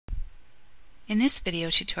In this video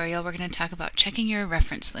tutorial, we're going to talk about checking your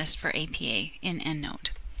reference list for APA in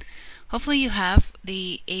Endnote. Hopefully you have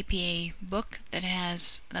the APA book that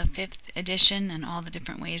has the 5th edition and all the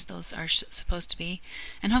different ways those are supposed to be.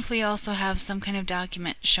 And hopefully you also have some kind of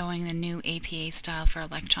document showing the new APA style for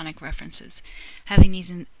electronic references. Having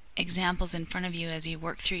these examples in front of you as you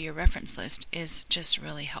work through your reference list is just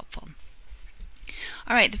really helpful.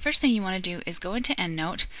 Alright, the first thing you want to do is go into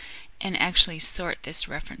Endnote and actually sort this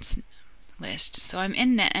reference list. So I'm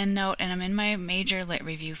in Endnote and I'm in my major lit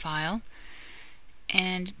review file,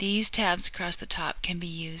 and these tabs across the top can be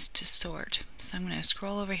used to sort. So I'm going to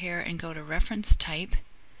scroll over here and go to reference type,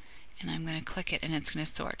 and I'm going to click it and it's going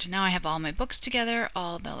to sort. Now I have all my books together,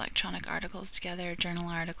 all the electronic articles together, journal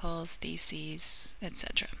articles, theses,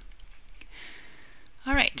 etc.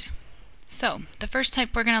 Alright, so the first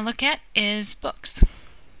type we're going to look at is books.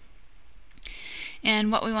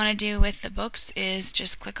 And what we want to do with the books is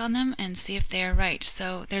just click on them and see if they are right.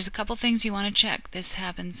 So there's a couple things you want to check. This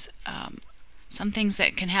happens, some things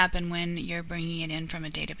that can happen when you're bringing it in from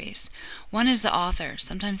a database. One is the author.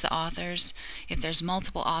 Sometimes the authors, if there's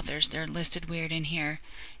multiple authors, they're listed weird in here,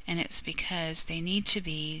 and it's because they need to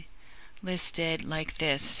be listed like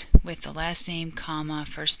this with the last name, comma,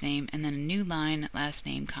 first name, and then a new line, last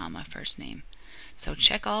name, comma, first name. So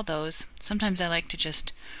check all those. Sometimes I like to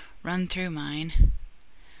just run through mine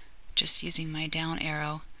just using my down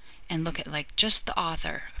arrow and look at like just the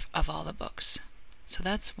author of all the books. So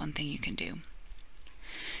that's one thing you can do.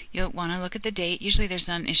 You'll want to look at the date. Usually there's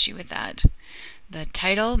not an issue with that. The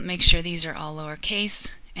title, make sure these are all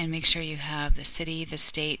lowercase, and make sure you have the city, the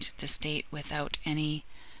state without any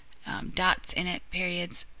dots in it,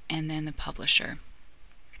 periods, and then the publisher.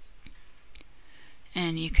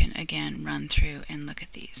 And you can again run through and look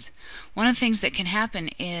at these. One of the things that can happen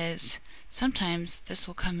is sometimes this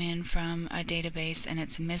will come in from a database and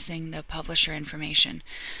it's missing the publisher information.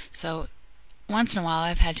 So once in a while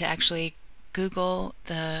I've had to actually Google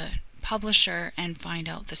the publisher and find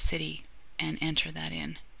out the city and enter that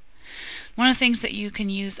in. One of the things that you can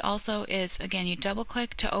use also is, again, you double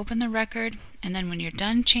click to open the record, and then when you're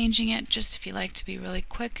done changing it, just if you like to be really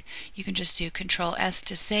quick, you can just do Control S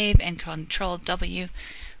to save, and Control W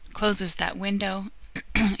closes that window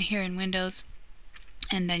here in Windows,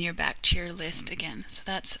 and then you're back to your list again. So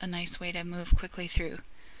that's a nice way to move quickly through.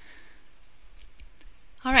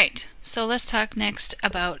 Alright, so let's talk next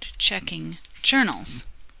about checking journals.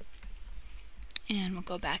 And we'll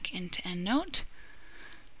go back into Endnote.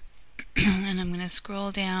 And I'm going to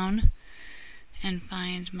scroll down and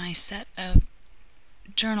find my set of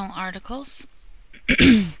journal articles.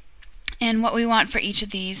 And what we want for each of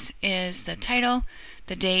these is the title,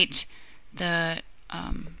 the date, the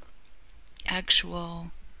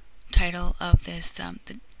actual title of this,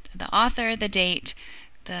 the author, the date,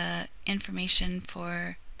 the information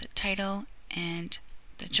for the title and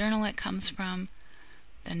the journal it comes from,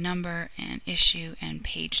 the number and issue and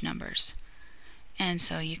page numbers. And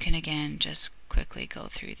so you can again just quickly go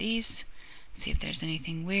through these, see if there's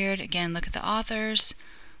anything weird. Again, look at the authors,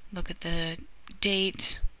 look at the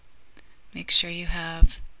date, make sure you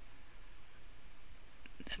have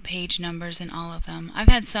the page numbers in all of them. I've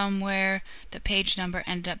had some where the page number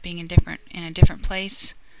ended up being in a different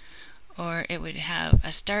place, or it would have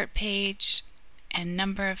a start page and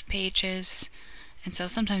number of pages, and so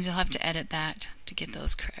sometimes you'll have to edit that to get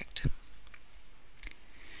those correct.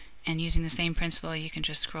 And using the same principle, you can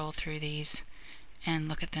just scroll through these and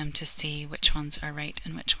look at them to see which ones are right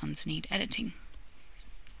and which ones need editing.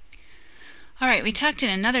 Alright, we talked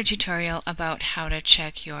in another tutorial about how to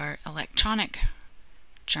check your electronic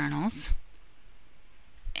journals.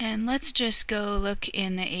 And let's just go look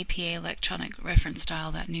in the APA electronic reference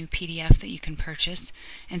style, that new PDF that you can purchase,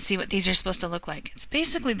 and see what these are supposed to look like. It's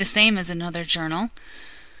basically the same as another journal.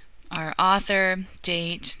 Our author,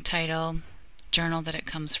 date, title, journal that it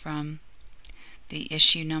comes from, the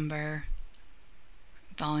issue number,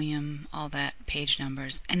 volume, all that, page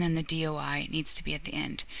numbers, and then the DOI needs to be at the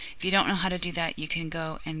end. If you don't know how to do that, you can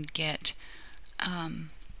go and get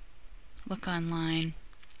look online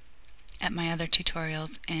at my other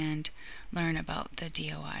tutorials and learn about the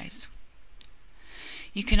DOIs.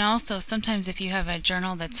 You can also, sometimes if you have a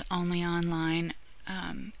journal that's only online,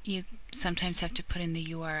 you sometimes have to put in the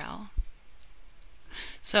URL.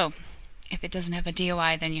 So if it doesn't have a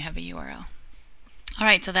DOI, then you have a URL.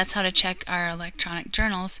 Alright, so that's how to check our electronic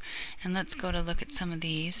journals, and let's go to look at some of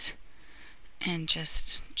these and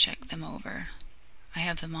just check them over. I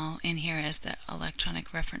have them all in here as the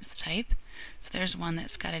electronic reference type. So there's one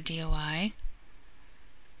that's got a DOI,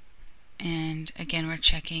 and again we're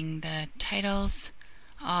checking the titles,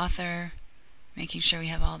 author, making sure we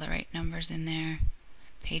have all the right numbers in there,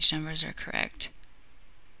 page numbers are correct,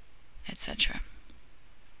 etc.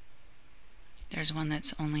 There's one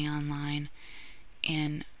that's only online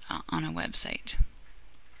on a website.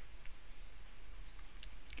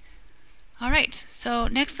 Alright, so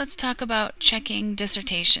next let's talk about checking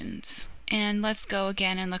dissertations. And let's go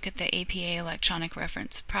again and look at the APA electronic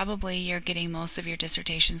reference. Probably you're getting most of your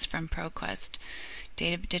dissertations from ProQuest,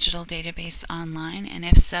 digital database online, and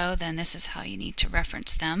if so, then this is how you need to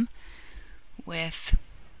reference them, with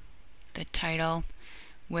the title,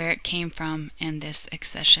 where it came from, and this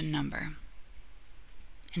accession number.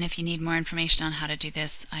 And if you need more information on how to do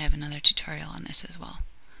this, I have another tutorial on this as well.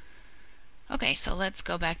 Okay, so let's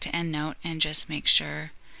go back to Endnote and just make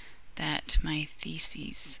sure that my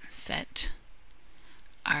theses set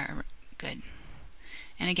are good.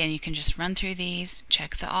 And again, you can just run through these,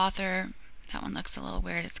 check the author. That one looks a little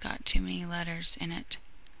weird, it's got too many letters in it.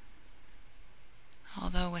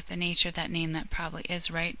 Although with the nature of that name, that probably is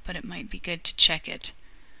right, but it might be good to check it.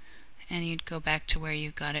 And you'd go back to where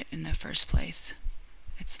you got it in the first place.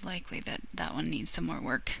 It's likely that that one needs some more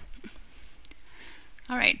work.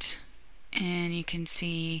 Alright, and you can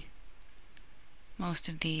see most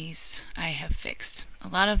of these I have fixed. A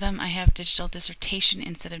lot of them I have digital dissertation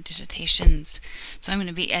instead of dissertations. So I'm going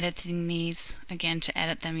to be editing these. Again, to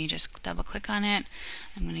edit them, you just double click on it.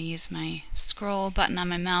 I'm going to use my scroll button on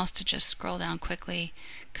my mouse to just scroll down quickly,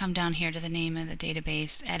 come down here to the name of the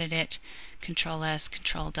database, edit it, Control S,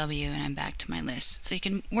 Control W, and I'm back to my list. So you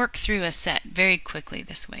can work through a set very quickly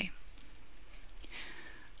this way.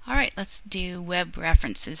 Alright, let's do web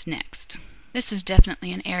references next. This is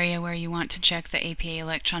definitely an area where you want to check the APA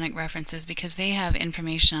electronic references because they have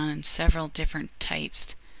information on several different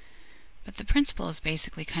types. But the principle is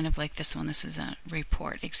basically kind of like this one. This is a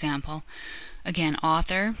report example. Again,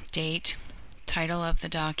 author, date, title of the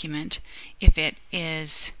document. If it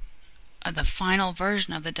is the final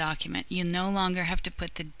version of the document, you no longer have to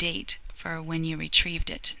put the date for when you retrieved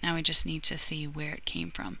it. Now we just need to see where it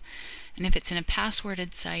came from. And if it's in a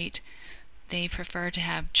passworded site, they prefer to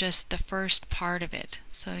have just the first part of it.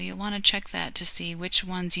 So you'll want to check that to see which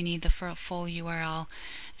ones you need the full URL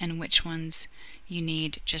and which ones you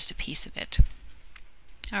need just a piece of it.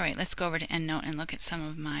 Alright, let's go over to Endnote and look at some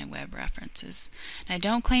of my web references. And I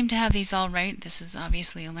don't claim to have these all right. This is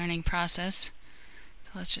obviously a learning process.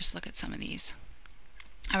 So let's just look at some of these.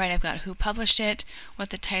 Alright, I've got who published it, what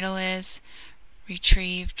the title is,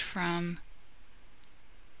 retrieved from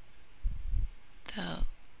the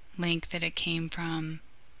link that it came from.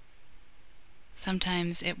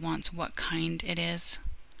 Sometimes it wants what kind it is.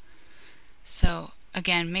 So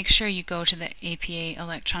again, make sure you go to the APA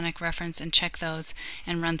electronic reference and check those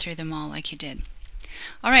and run through them all like you did.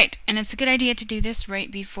 Alright, and it's a good idea to do this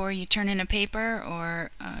right before you turn in a paper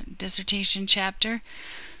or a dissertation chapter.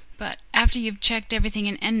 But after you've checked everything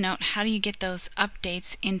in Endnote, how do you get those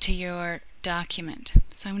updates into your document?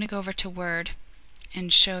 So I'm going to go over to Word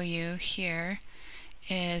and show you here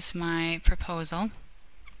is my proposal.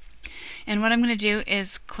 And what I'm going to do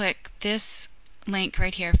is click this link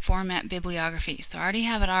right here, Format Bibliography. So I already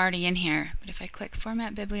have it in here, but if I click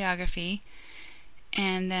Format Bibliography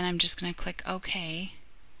and then I'm just going to click OK,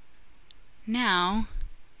 now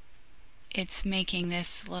it's making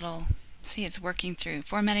this little, see, it's working through,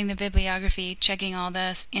 formatting the bibliography, checking all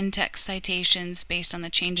the in-text citations based on the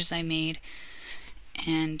changes I made,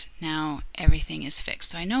 and now everything is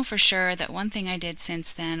fixed. So I know for sure that one thing I did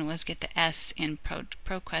since then was get the S in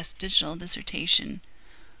ProQuest Digital Dissertation.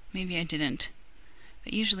 Maybe I didn't,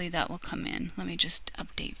 but usually that will come in. Let me just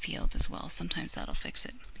update field as well. Sometimes that'll fix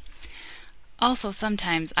it. Also,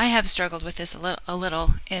 sometimes I have struggled with this a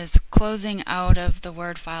little, is closing out of the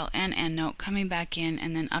Word file and Endnote, coming back in,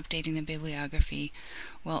 and then updating the bibliography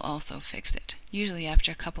will also fix it. Usually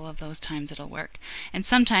after a couple of those times it'll work. And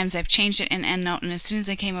sometimes I've changed it in Endnote, and as soon as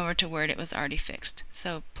I came over to Word it was already fixed.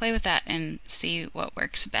 So play with that and see what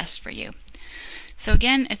works best for you. So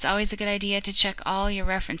again, it's always a good idea to check all your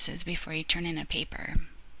references before you turn in a paper.